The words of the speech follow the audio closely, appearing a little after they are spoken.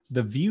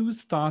The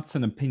views, thoughts,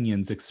 and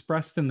opinions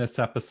expressed in this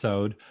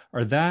episode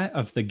are that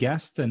of the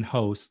guest and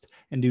host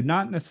and do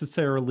not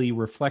necessarily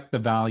reflect the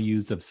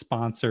values of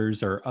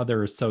sponsors or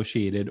other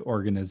associated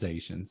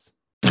organizations.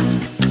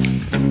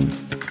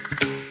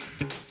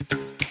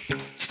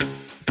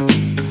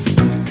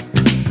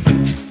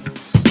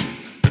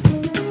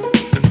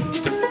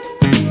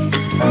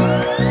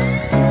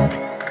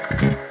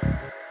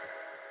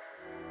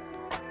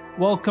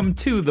 Welcome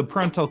to the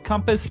Parental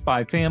Compass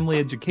by Family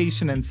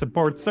Education and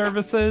Support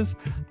Services.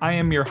 I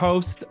am your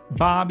host,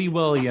 Bobby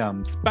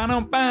Williams.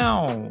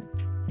 Bow.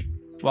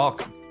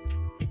 Welcome.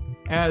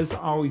 As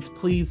always,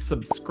 please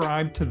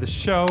subscribe to the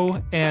show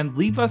and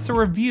leave us a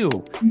review.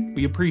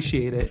 We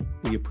appreciate it.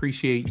 We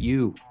appreciate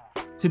you.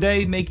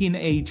 Today, making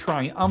a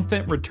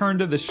triumphant return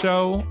to the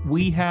show,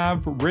 we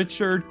have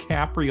Richard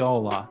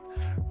Capriola.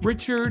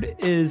 Richard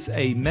is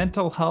a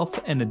mental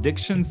health and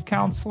addictions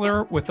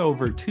counselor with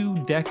over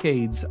 2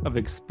 decades of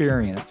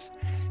experience.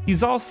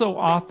 He's also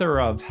author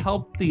of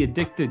Help the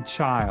Addicted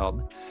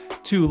Child.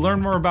 To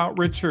learn more about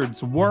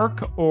Richard's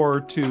work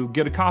or to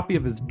get a copy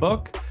of his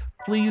book,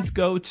 please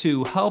go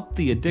to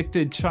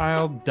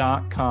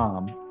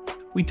helptheaddictedchild.com.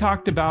 We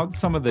talked about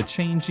some of the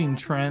changing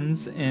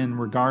trends in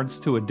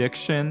regards to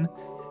addiction.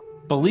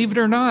 Believe it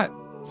or not,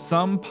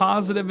 some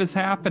positive is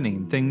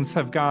happening. Things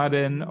have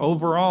gotten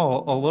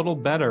overall a little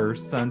better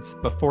since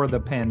before the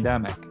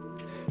pandemic.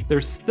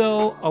 There's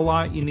still a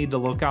lot you need to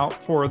look out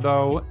for,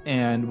 though,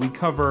 and we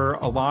cover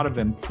a lot of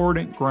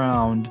important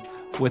ground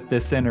with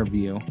this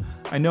interview.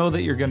 I know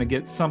that you're going to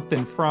get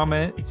something from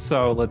it,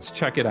 so let's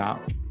check it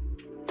out.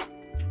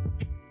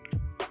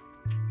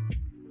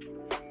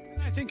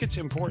 I think it's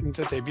important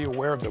that they be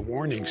aware of the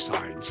warning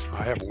signs.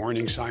 I have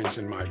warning signs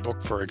in my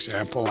book, for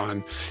example,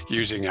 on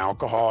using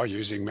alcohol,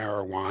 using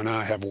marijuana.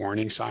 I have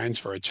warning signs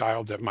for a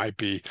child that might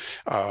be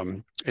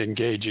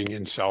engaging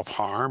in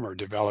self-harm or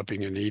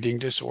developing an eating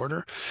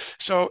disorder.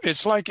 So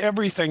it's like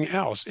everything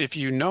else. If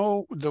you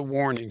know the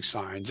warning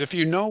signs, if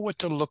you know what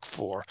to look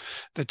for,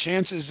 the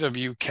chances of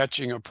you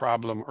catching a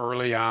problem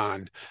early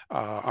on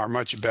are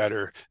much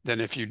better than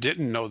if you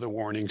didn't know the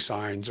warning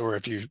signs or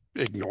if you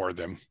ignore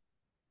them.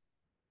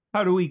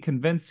 How do we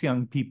convince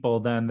young people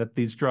then that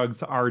these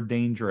drugs are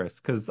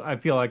dangerous? Because I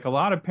feel like a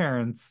lot of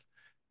parents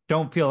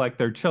don't feel like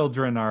their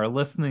children are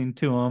listening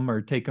to them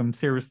or take them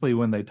seriously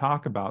when they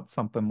talk about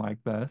something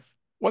like this.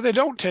 Well, they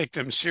don't take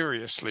them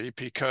seriously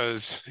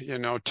because,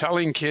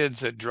 telling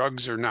kids that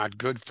drugs are not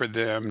good for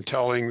them,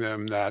 telling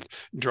them that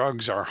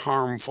drugs are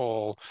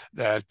harmful,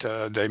 that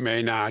they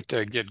may not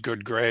get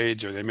good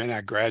grades or they may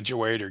not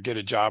graduate or get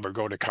a job or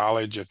go to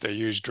college if they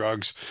use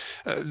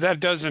drugs, that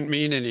doesn't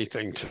mean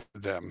anything to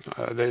them.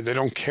 They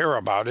don't care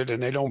about it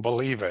and they don't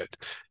believe it.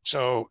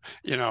 So,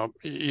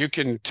 you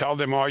can tell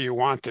them all you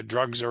want that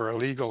drugs are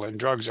illegal and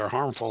drugs are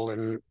harmful,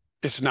 and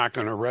it's not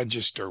going to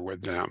register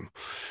with them.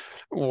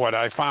 What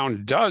I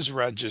found does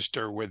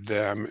register with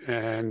them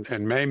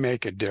and may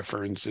make a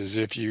difference is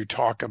if you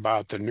talk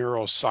about the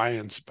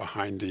neuroscience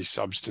behind these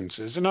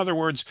substances. In other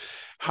words,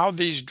 how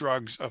these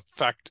drugs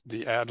affect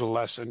the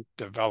adolescent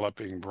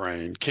developing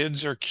brain.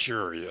 Kids are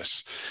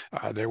curious.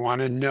 They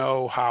want to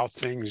know how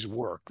things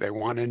work. They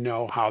want to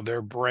know how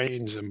their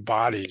brains and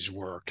bodies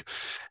work.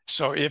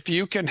 So if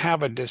you can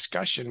have a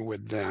discussion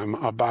with them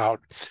about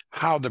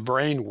how the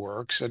brain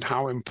works and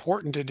how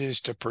important it is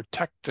to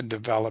protect the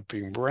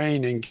developing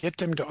brain and get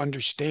them to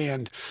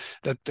understand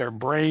that their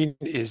brain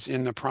is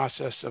in the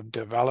process of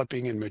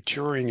developing and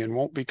maturing and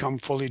won't become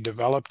fully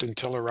developed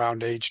until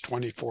around age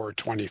 24 or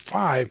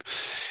 25,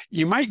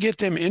 you might get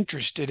them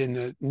interested in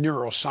the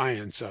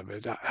neuroscience of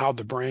it, how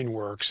the brain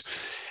works.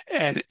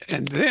 And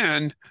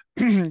then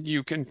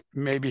you can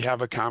maybe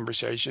have a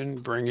conversation,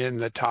 bring in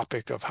the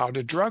topic of how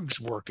do drugs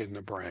work in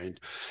the brain.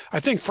 I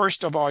think,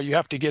 first of all, you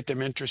have to get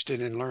them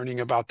interested in learning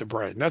about the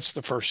brain. That's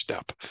the first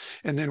step.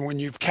 And then when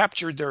you've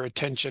captured their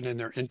attention and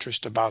their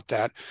interest about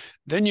that,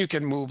 then you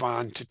can move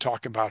on to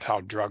talk about how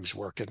drugs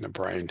work in the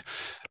brain.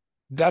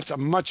 That's a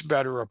much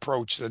better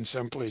approach than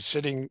simply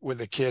sitting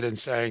with a kid and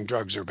saying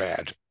drugs are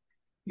bad.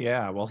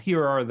 Yeah, well,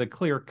 here are the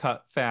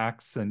clear-cut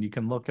facts, and you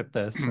can look at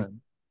this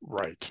and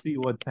right. See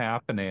what's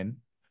happening.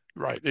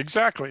 Right,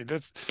 exactly.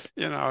 That's,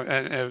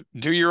 and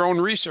do your own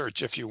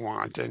research if you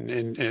want,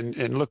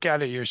 and look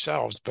at it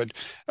yourselves. But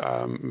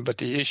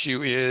the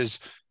issue is,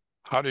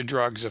 how do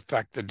drugs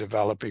affect the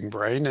developing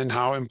brain, and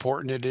how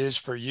important it is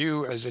for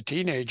you as a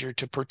teenager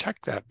to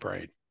protect that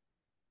brain.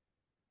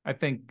 I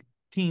think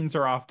teens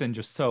are often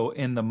just so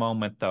in the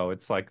moment, though.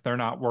 It's like they're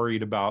not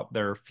worried about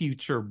their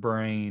future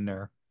brain,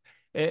 or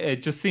it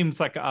just seems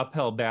like an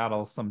uphill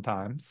battle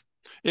sometimes.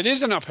 It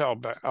is an uphill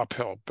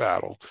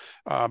battle,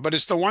 but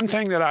it's the one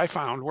thing that I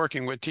found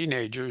working with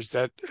teenagers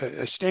that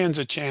stands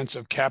a chance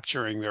of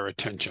capturing their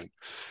attention.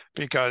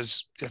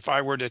 Because if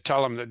I were to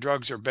tell them that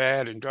drugs are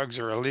bad and drugs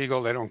are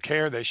illegal, they don't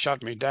care, they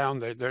shut me down,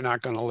 they're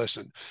not going to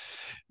listen.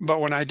 But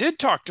when I did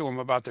talk to them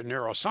about the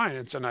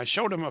neuroscience and I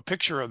showed them a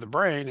picture of the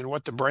brain and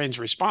what the brain's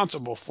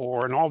responsible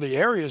for and all the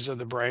areas of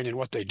the brain and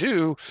what they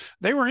do,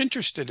 they were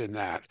interested in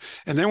that.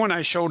 And then when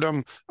I showed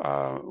them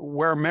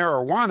where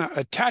marijuana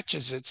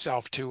attaches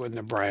itself to in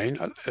the brain,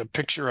 a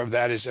picture of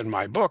that is in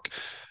my book,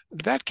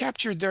 that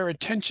captured their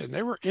attention.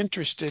 They were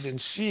interested in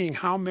seeing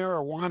how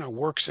marijuana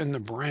works in the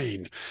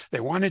brain.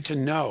 They wanted to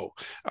know.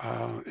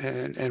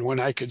 And when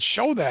I could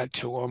show that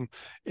to them,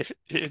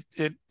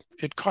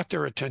 it caught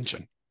their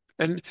attention.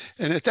 And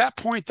and at that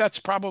point, that's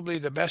probably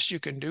the best you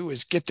can do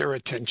is get their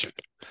attention.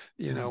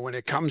 Right. When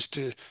it comes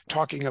to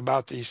talking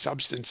about these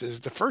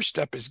substances, the first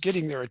step is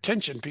getting their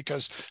attention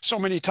because so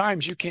many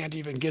times you can't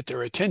even get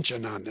their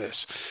attention on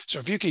this. So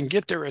if you can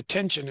get their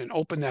attention and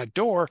open that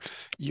door,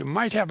 you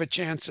might have a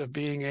chance of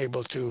being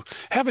able to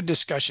have a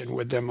discussion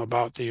with them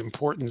about the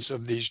importance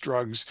of these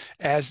drugs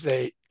as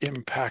they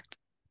impact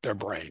their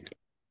brain.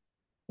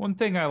 One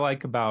thing I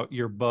like about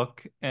your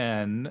book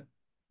and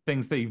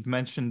things that you've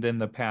mentioned in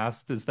the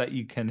past is that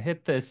you can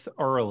hit this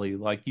early.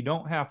 Like you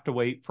don't have to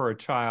wait for a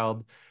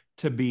child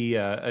to be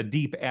a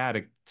deep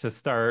addict to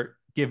start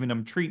giving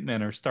them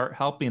treatment or start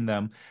helping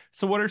them.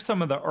 So, what are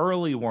some of the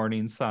early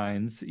warning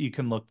signs you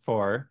can look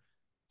for?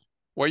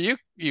 Well, you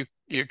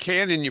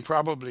can and you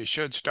probably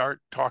should start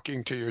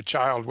talking to your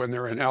child when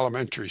they're in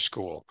elementary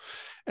school.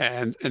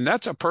 And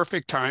that's a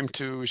perfect time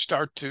to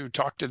start to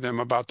talk to them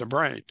about the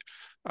brain.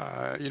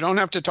 You don't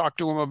have to talk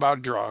to them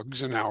about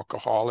drugs and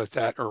alcohol at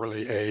that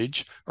early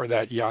age or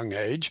that young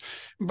age,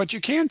 but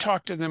you can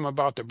talk to them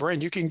about the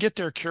brain. You can get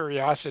their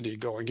curiosity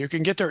going. You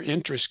can get their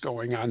interest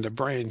going on the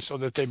brain so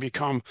that they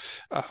become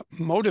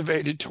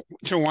motivated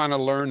to want to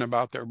learn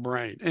about their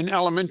brain in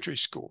elementary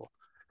school.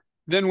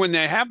 Then when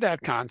they have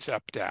that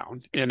concept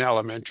down in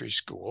elementary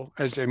school,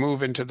 as they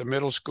move into the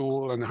middle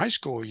school and high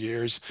school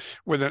years,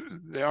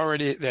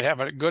 they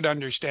have a good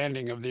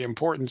understanding of the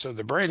importance of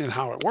the brain and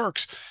how it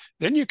works,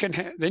 then you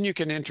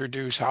can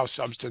introduce how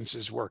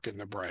substances work in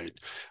the brain.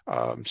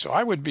 So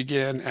I would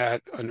begin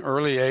at an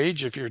early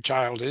age if your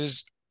child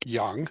is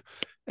young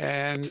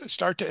and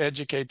start to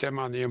educate them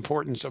on the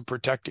importance of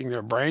protecting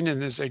their brain.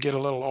 And as they get a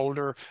little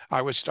older,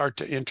 I would start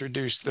to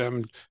introduce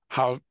them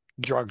how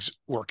drugs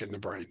work in the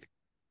brain.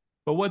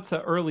 But what's an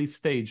early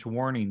stage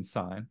warning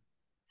sign?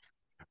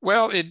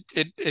 Well,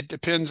 it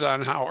depends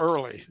on how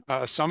early.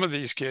 Some of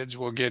these kids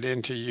will get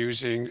into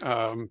using,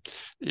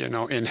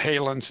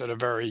 inhalants at a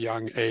very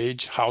young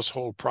age,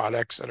 household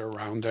products that are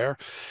around there.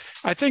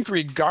 I think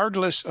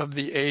regardless of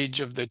the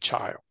age of the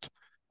child,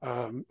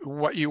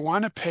 what you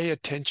want to pay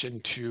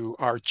attention to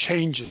are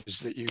changes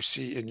that you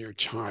see in your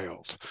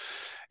child.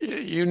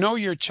 You know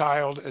your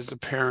child as a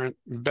parent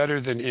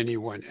better than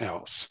anyone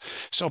else.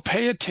 So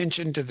pay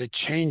attention to the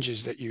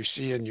changes that you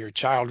see in your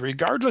child,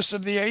 regardless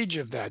of the age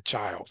of that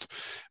child.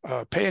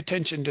 Pay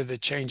attention to the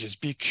changes.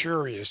 Be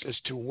curious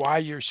as to why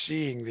you're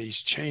seeing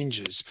these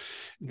changes.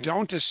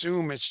 Don't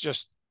assume it's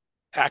just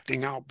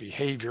acting out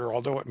behavior,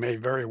 although it may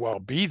very well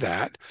be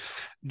that.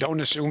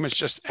 Don't assume it's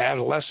just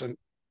adolescent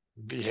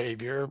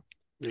behavior.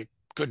 It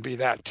could be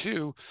that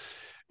too.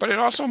 But it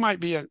also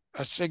might be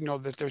a signal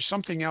that there's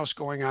something else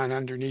going on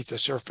underneath the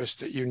surface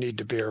that you need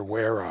to be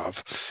aware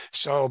of.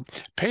 So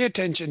pay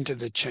attention to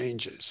the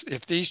changes.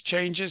 If these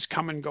changes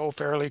come and go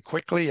fairly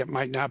quickly, it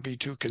might not be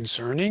too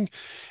concerning.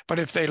 But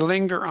if they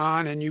linger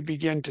on and you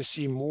begin to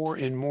see more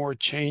and more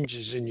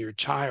changes in your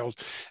child,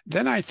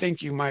 then I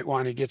think you might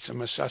want to get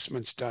some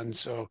assessments done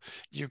so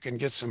you can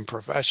get some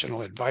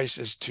professional advice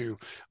as to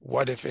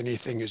what, if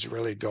anything, is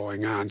really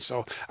going on.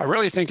 So I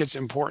really think it's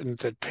important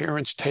that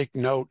parents take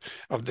note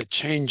of the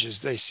changes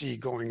they see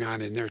going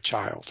on in their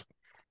child.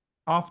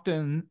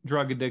 Often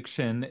drug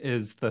addiction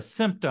is the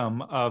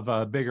symptom of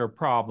a bigger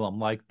problem.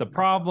 Like the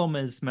problem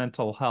is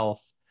mental health,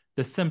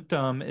 the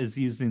symptom is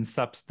using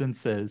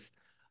substances.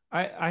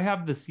 I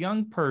have this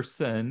young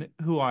person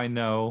who I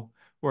know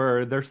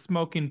where they're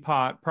smoking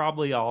pot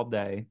probably all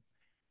day,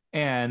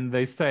 and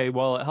they say,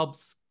 well, it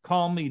helps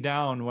calm me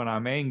down when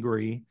I'm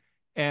angry.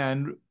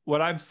 And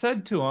what I've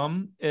said to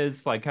them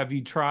is like, have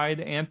you tried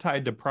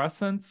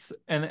antidepressants?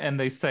 And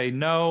they say,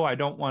 no, I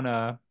don't want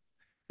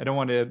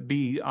to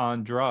be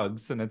on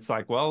drugs. And it's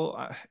like,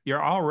 well,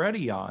 you're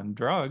already on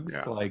drugs.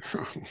 Yeah. Like,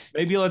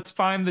 maybe let's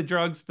find the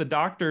drugs the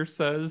doctor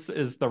says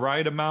is the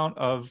right amount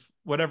of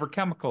whatever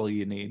chemical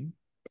you need.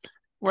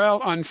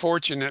 Well,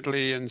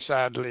 unfortunately and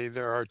sadly,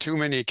 there are too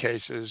many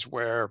cases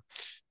where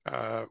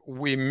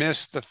we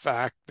miss the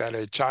fact that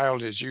a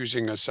child is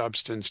using a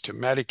substance to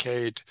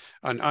medicate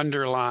an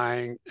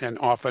underlying and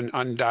often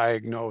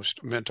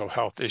undiagnosed mental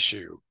health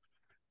issue.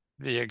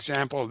 The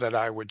example that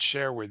I would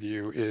share with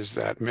you is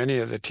that many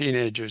of the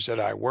teenagers that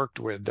I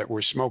worked with that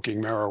were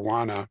smoking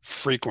marijuana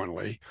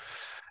frequently,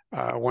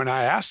 when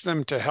I asked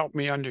them to help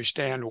me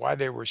understand why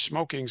they were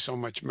smoking so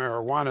much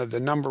marijuana,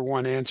 the number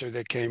one answer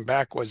that came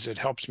back was it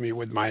helps me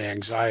with my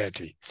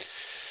anxiety.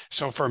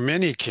 So for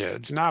many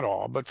kids, not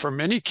all, but for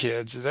many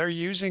kids, they're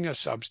using a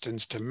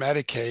substance to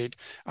medicate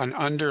an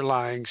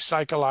underlying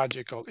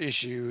psychological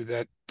issue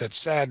that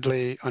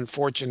sadly,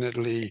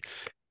 unfortunately,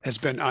 has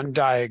been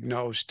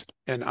undiagnosed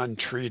and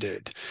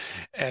untreated.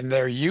 And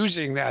they're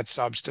using that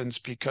substance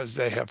because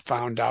they have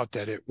found out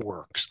that it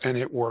works and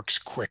it works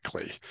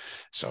quickly.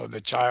 So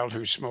the child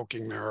who's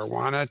smoking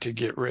marijuana to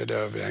get rid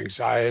of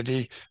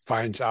anxiety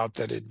finds out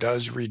that it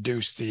does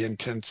reduce the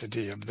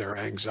intensity of their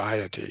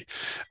anxiety.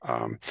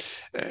 Um,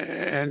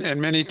 and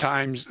many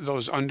times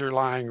those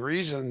underlying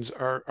reasons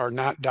are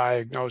not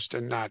diagnosed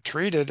and not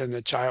treated, and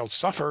the child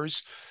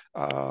suffers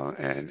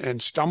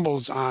and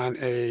stumbles on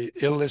a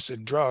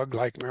illicit drug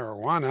like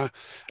marijuana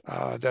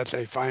that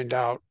they find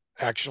out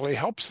actually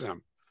helps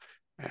them.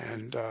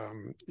 And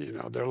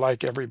they're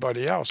like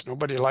everybody else.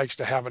 Nobody likes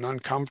to have an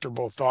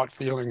uncomfortable thought,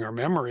 feeling, or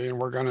memory, and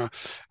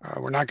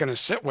we're not gonna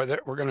sit with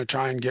it. We're gonna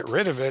try and get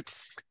rid of it.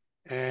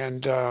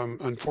 And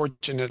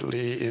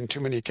unfortunately, in too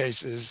many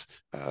cases,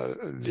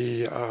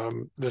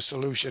 the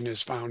solution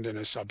is found in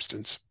a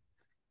substance.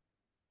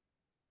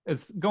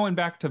 It's going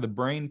back to the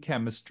brain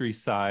chemistry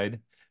side.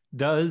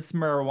 Does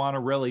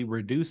marijuana really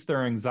reduce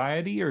their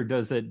anxiety, or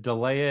does it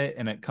delay it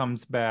and it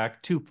comes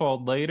back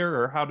twofold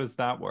later, or how does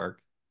that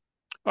work?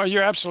 Oh,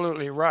 you're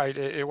absolutely right.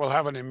 It will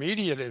have an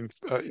immediate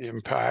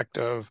impact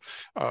of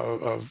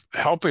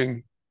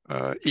helping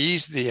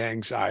ease the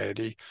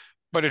anxiety,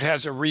 but it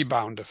has a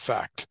rebound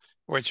effect,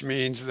 which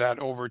means that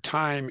over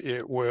time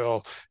it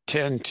will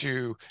tend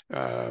to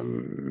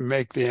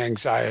make the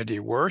anxiety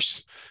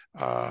worse.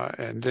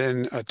 And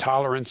then a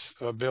tolerance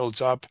builds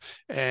up,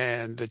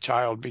 and the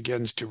child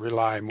begins to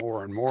rely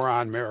more and more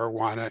on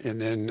marijuana.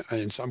 And then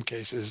in some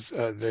cases,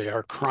 they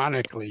are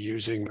chronically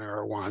using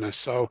marijuana.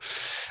 So,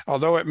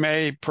 although it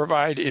may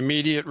provide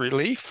immediate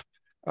relief,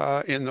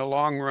 in the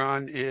long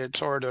run, it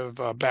sort of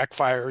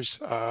backfires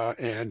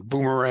and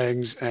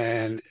boomerangs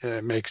and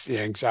makes the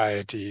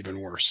anxiety even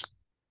worse.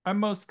 I'm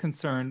most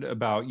concerned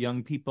about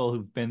young people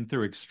who've been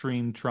through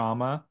extreme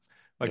trauma.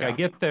 Like, I Yeah.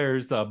 get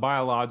there's a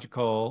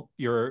biological,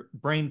 your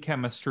brain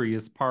chemistry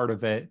is part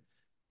of it,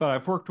 but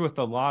I've worked with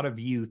a lot of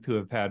youth who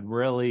have had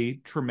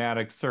really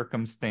traumatic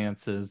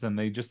circumstances and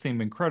they just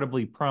seem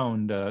incredibly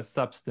prone to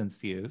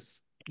substance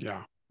use.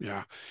 Yeah,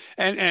 yeah.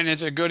 And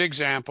it's a good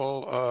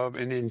example of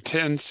an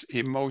intense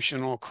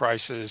emotional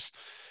crisis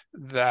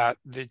that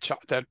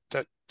that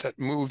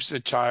moves the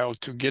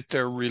child to get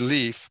their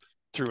relief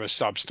through a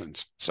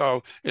substance.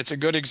 So it's a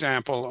good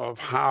example of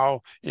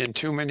how, in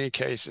too many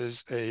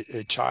cases,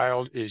 a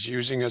child is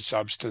using a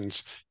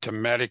substance to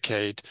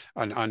medicate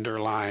an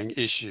underlying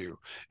issue.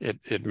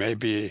 It may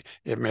be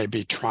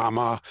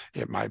trauma,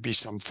 it might be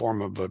some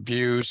form of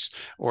abuse,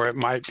 or it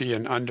might be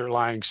an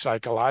underlying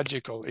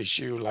psychological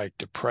issue like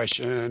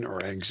depression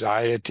or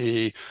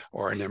anxiety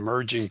or an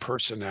emerging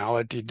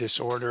personality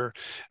disorder.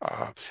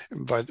 Uh,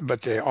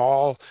 but they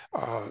all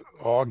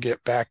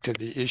get back to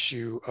the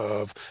issue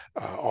of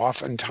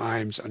oftentimes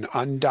an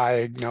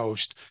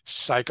undiagnosed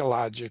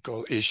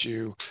psychological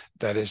issue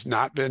that has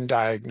not been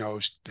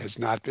diagnosed, has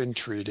not been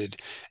treated,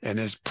 and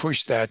has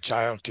pushed that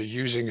child to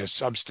using a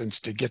substance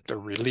to get the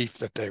relief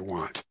that they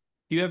want.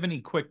 Do you have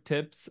any quick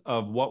tips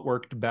of what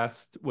worked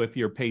best with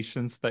your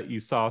patients that you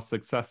saw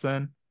success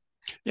in?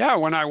 Yeah,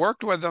 when I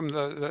worked with them,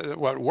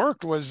 what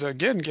worked was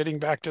again getting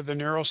back to the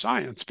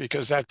neuroscience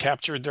because that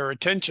captured their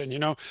attention.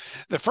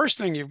 The first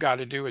thing you've got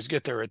to do is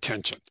get their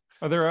attention.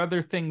 Are there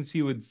other things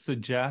you would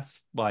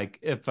suggest? Like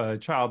if a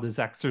child is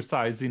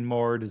exercising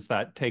more, does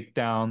that take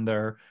down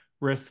their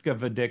risk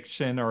of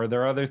addiction? Or are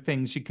there other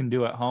things you can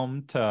do at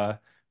home to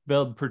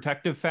build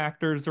protective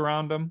factors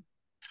around them?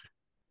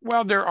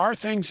 Well, there are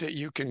things that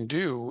you can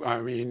do.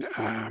 I mean,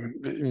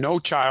 no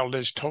child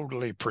is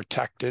totally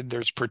protected.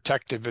 There's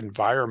protective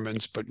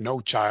environments, but no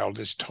child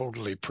is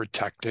totally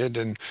protected.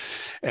 And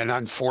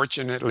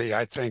unfortunately,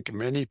 I think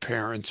many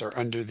parents are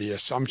under the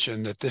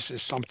assumption that this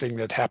is something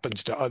that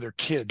happens to other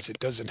kids. It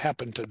doesn't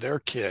happen to their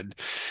kid.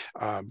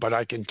 But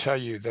I can tell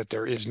you that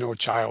there is no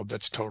child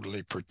that's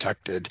totally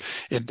protected.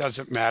 It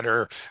doesn't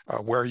matter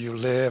where you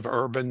live,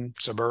 urban,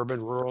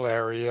 suburban, rural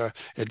area.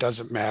 It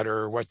doesn't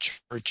matter what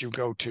church you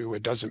go to.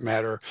 It doesn't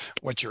matter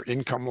what your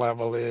income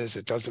level is.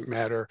 It doesn't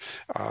matter,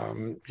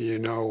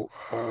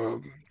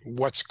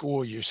 what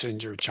school you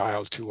send your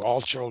child to.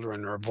 All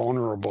children are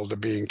vulnerable to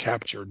being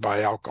captured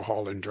by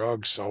alcohol and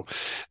drugs. So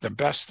the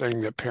best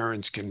thing that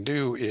parents can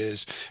do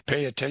is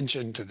pay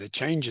attention to the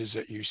changes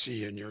that you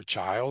see in your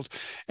child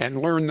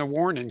and learn the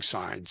warning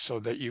signs so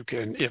that you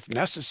can, if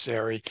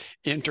necessary,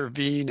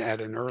 intervene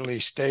at an early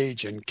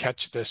stage and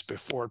catch this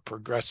before it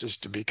progresses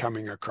to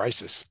becoming a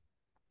crisis.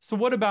 So,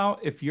 what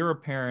about if you're a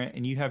parent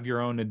and you have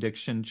your own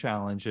addiction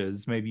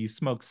challenges? Maybe you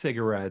smoke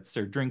cigarettes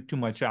or drink too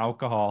much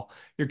alcohol.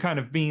 You're kind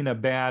of being a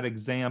bad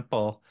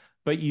example,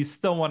 but you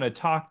still want to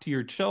talk to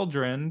your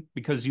children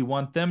because you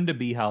want them to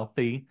be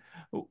healthy.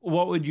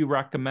 What would you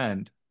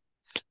recommend?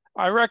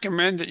 I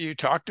recommend that you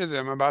talk to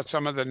them about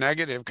some of the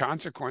negative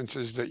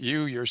consequences that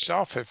you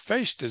yourself have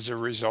faced as a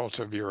result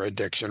of your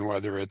addiction,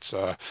 whether it's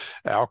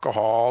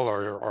alcohol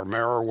or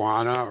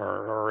marijuana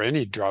or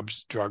any drug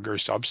or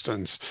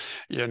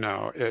substance.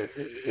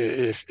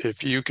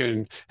 If you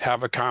can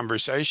have a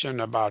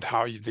conversation about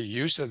how the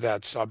use of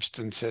that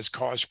substance has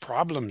caused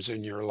problems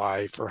in your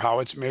life or how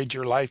it's made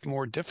your life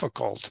more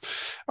difficult,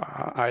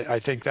 I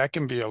think that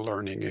can be a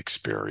learning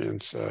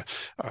experience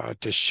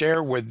to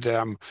share with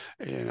them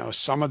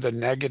some of the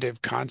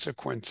negative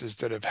consequences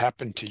that have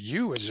happened to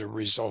you as a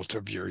result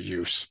of your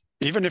use.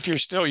 Even if you're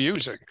still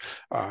using,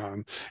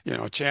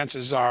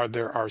 chances are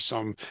there are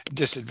some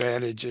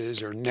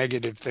disadvantages or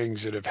negative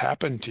things that have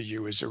happened to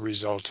you as a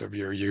result of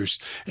your use,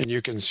 and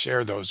you can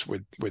share those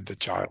with the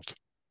child.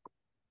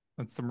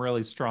 That's some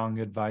really strong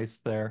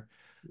advice there.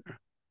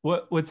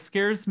 What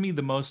scares me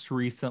the most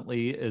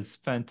recently is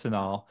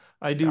fentanyl.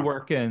 I do Yeah.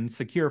 work in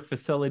secure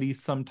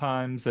facilities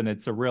sometimes, and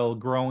it's a real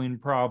growing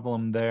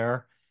problem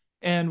there.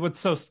 And what's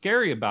so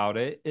scary about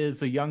it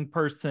is a young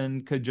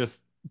person could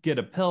just get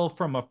a pill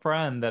from a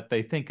friend that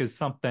they think is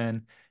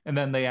something, and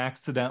then they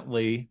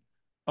accidentally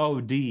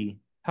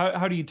OD.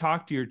 How do you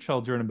talk to your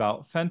children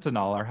about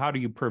fentanyl, or how do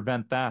you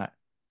prevent that?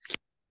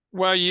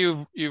 Well,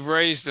 you've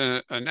raised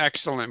an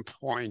excellent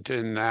point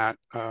in that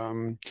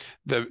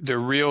the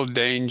real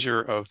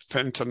danger of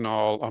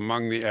fentanyl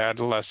among the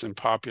adolescent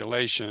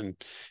population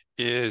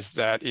is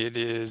that it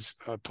is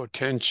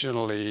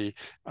potentially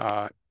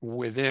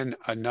within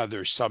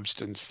another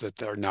substance that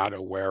they're not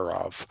aware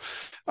of.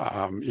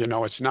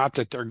 It's not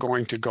that they're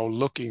going to go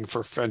looking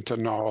for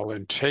fentanyl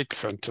and take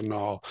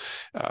fentanyl.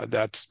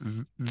 That's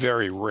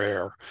very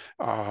rare.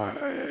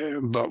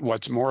 But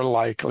what's more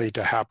likely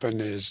to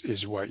happen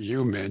is what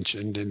you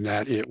mentioned, in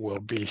that it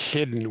will be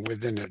hidden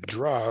within a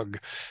drug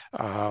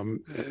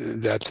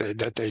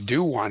that they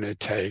do want to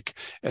take,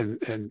 and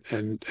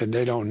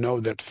they don't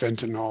know that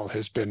fentanyl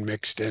has been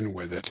mixed in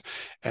with it,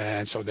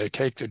 and so they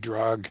take the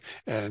drug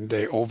and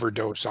they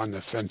overdose on the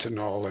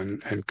fentanyl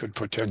and could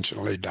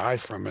potentially die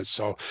from it.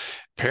 So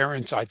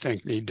parents, I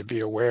think, need to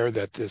be aware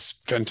that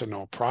this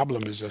fentanyl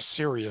problem is a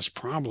serious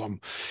problem,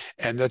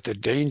 and that the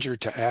danger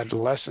to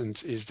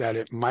adolescents is that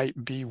it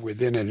might be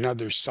within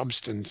another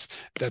substance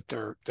that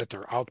they're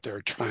out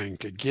there trying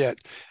to get.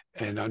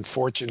 And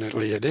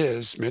unfortunately, it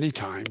is many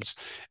times.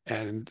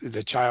 And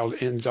the child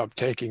ends up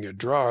taking a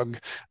drug,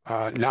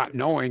 not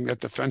knowing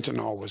that the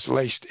fentanyl was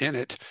laced in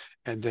it,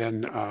 and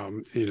then,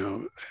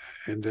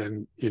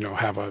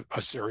 have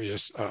a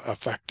serious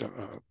effect,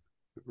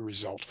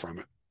 result from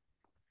it.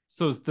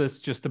 So is this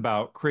just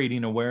about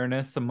creating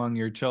awareness among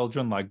your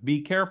children? Like,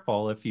 be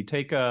careful if you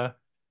take a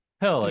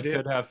pill, It it is.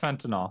 could have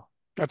fentanyl.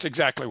 That's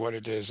exactly what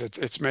it is.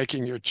 It's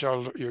making your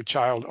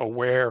child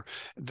aware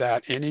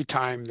that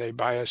anytime they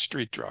buy a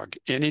street drug,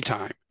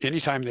 anytime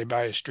they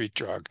buy a street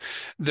drug,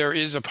 there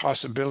is a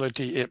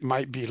possibility it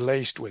might be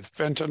laced with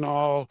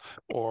fentanyl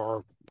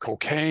or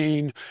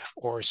cocaine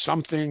or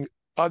something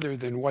other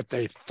than what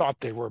they thought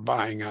they were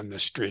buying on the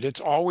street. It's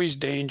always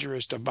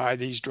dangerous to buy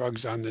these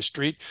drugs on the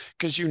street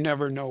because you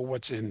never know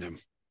what's in them.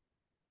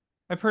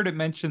 I've heard it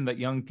mentioned that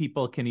young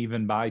people can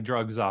even buy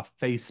drugs off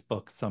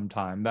Facebook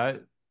sometime.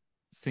 That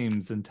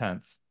seems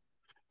intense.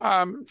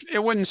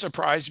 It wouldn't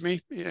surprise me,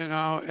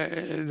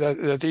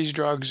 that these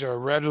drugs are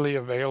readily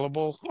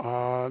available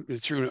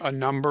through a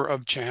number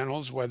of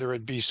channels, whether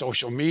it be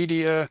social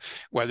media,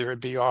 whether it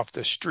be off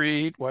the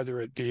street, whether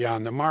it be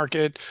on the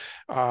market.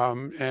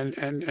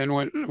 And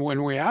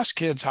when we ask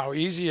kids how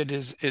easy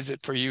is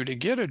it for you to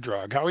get a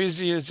drug? How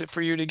easy is it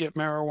for you to get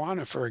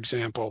marijuana, for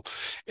example?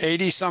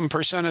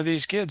 80% of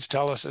these kids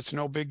tell us it's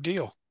no big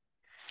deal.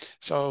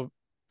 So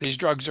these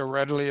drugs are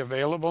readily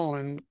available,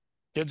 and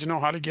kids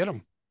know how to get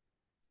them.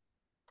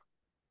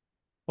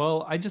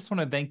 Well, I just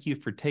want to thank you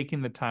for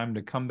taking the time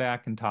to come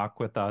back and talk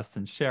with us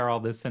and share all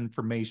this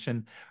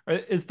information.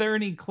 Is there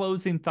any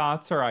closing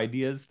thoughts or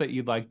ideas that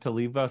you'd like to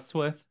leave us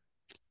with?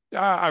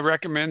 I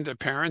recommend that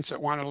parents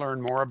that want to learn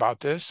more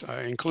about this,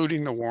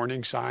 including the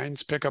warning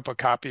signs, pick up a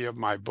copy of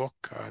my book,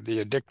 The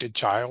Addicted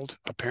Child,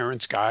 A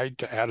Parent's Guide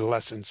to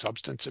Adolescent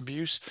Substance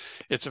Abuse.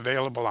 It's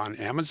available on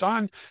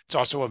Amazon. It's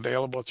also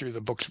available through the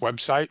book's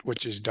website,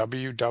 which is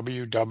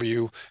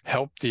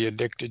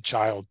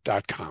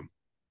www.helptheaddictedchild.com.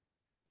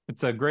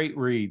 It's a great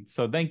read.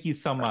 So thank you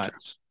so Okay. much.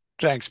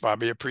 Thanks,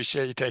 Bobby.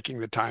 Appreciate you taking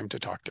the time to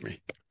talk to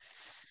me.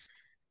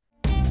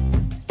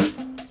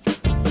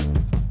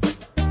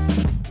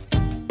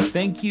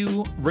 Thank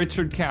you,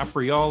 Richard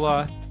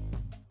Capriola.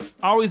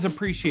 Always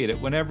appreciate it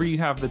whenever you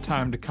have the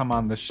time to come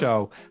on the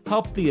show.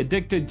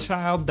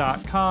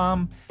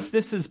 HelpTheAddictedChild.com.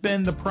 This has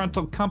been The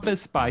Parental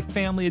Compass by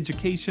Family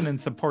Education and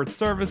Support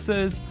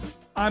Services.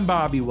 I'm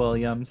Bobby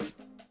Williams.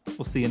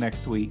 We'll see you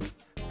next week.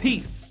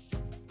 Peace.